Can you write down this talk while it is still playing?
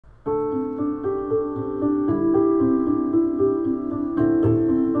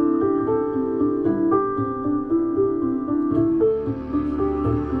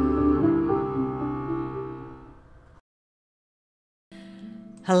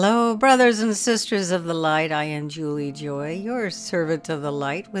Hello, brothers and sisters of the light. I am Julie Joy, your servant of the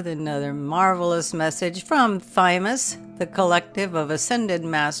light, with another marvelous message from Thymus, the collective of ascended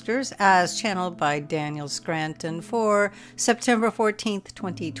masters, as channeled by Daniel Scranton for September 14th,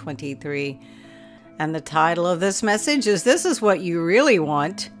 2023. And the title of this message is "This is What You Really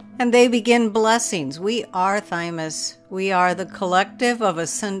Want." And they begin blessings. We are Thymus. We are the collective of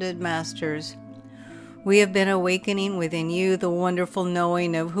ascended masters. We have been awakening within you the wonderful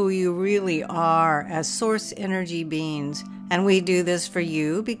knowing of who you really are as source energy beings. And we do this for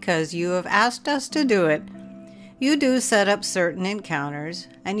you because you have asked us to do it. You do set up certain encounters,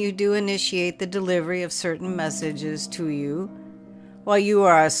 and you do initiate the delivery of certain messages to you while you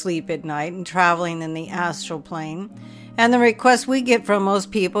are asleep at night and traveling in the astral plane. And the request we get from most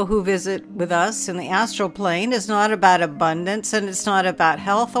people who visit with us in the astral plane is not about abundance, and it's not about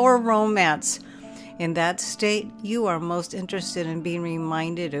health or romance. In that state, you are most interested in being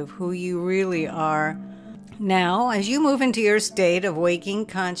reminded of who you really are. Now, as you move into your state of waking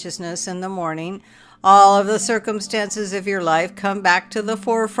consciousness in the morning, all of the circumstances of your life come back to the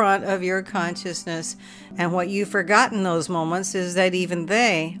forefront of your consciousness. And what you forgot in those moments is that even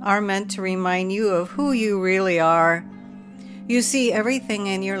they are meant to remind you of who you really are. You see, everything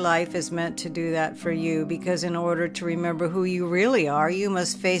in your life is meant to do that for you, because in order to remember who you really are, you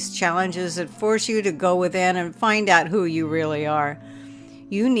must face challenges that force you to go within and find out who you really are.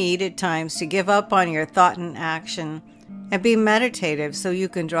 You need at times to give up on your thought and action and be meditative so you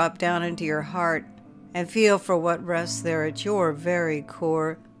can drop down into your heart and feel for what rests there at your very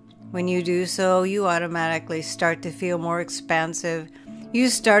core. When you do so, you automatically start to feel more expansive. You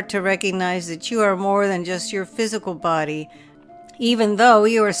start to recognize that you are more than just your physical body, even though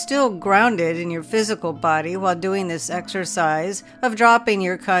you are still grounded in your physical body while doing this exercise of dropping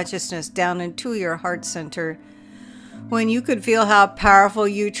your consciousness down into your heart center. When you could feel how powerful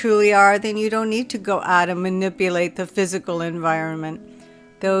you truly are, then you don't need to go out and manipulate the physical environment.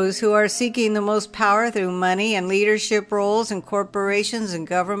 Those who are seeking the most power through money and leadership roles in corporations and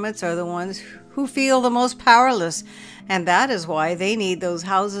governments are the ones who feel the most powerless, and that is why they need those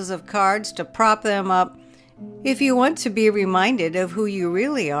houses of cards to prop them up. If you want to be reminded of who you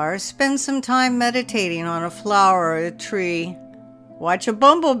really are, spend some time meditating on a flower or a tree. Watch a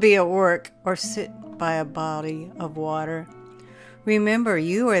bumblebee at work, or sit by a body of water. Remember,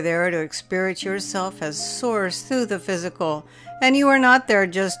 you are there to experience yourself as source through the physical, and you are not there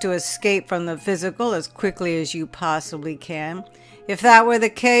just to escape from the physical as quickly as you possibly can. If that were the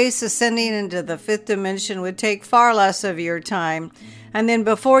case, ascending into the fifth dimension would take far less of your time. And then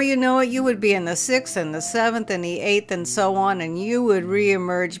before you know it, you would be in the sixth and the seventh and the eighth and so on, and you would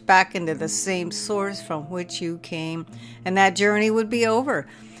re-emerge back into the same source from which you came, and that journey would be over.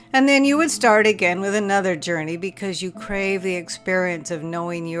 And then you would start again with another journey because you crave the experience of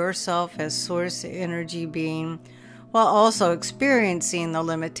knowing yourself as source energy being, while also experiencing the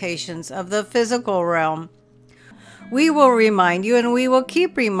limitations of the physical realm. We will remind you, and we will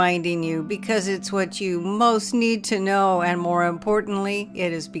keep reminding you, because it's what you most need to know, and more importantly,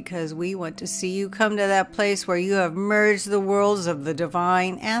 it is because we want to see you come to that place where you have merged the worlds of the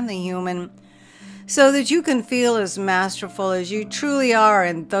divine and the human, so that you can feel as masterful as you truly are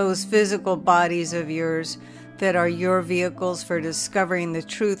in those physical bodies of yours that are your vehicles for discovering the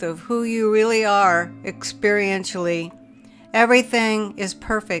truth of who you really are experientially. Everything is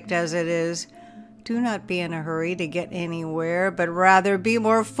perfect as it is. Do not be in a hurry to get anywhere, but rather be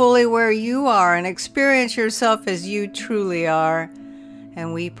more fully where you are and experience yourself as you truly are.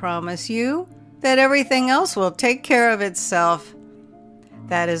 And we promise you that everything else will take care of itself.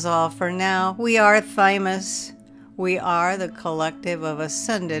 That is all for now. We are Thymus. We are the collective of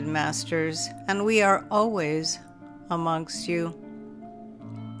ascended masters, and we are always amongst you.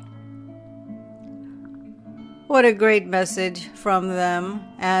 What a great message from them,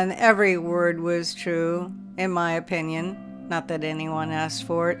 and every word was true, in my opinion. Not that anyone asked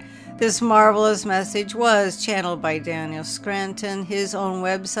for it. This marvelous message was channeled by Daniel Scranton. His own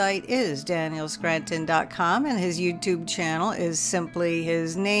website is danielscranton.com, and his YouTube channel is simply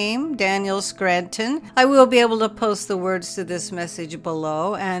his name, Daniel Scranton. I will be able to post the words to this message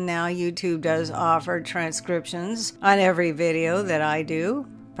below, and now YouTube does offer transcriptions on every video that I do.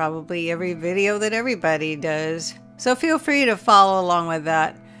 Probably every video that everybody does. So feel free to follow along with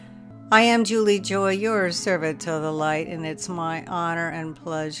that. I am Julie Joy, your servant of the light, and it's my honor and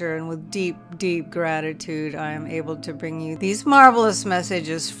pleasure, and with deep, deep gratitude, I am able to bring you these marvelous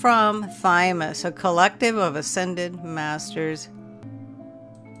messages from Thymus, a collective of ascended masters.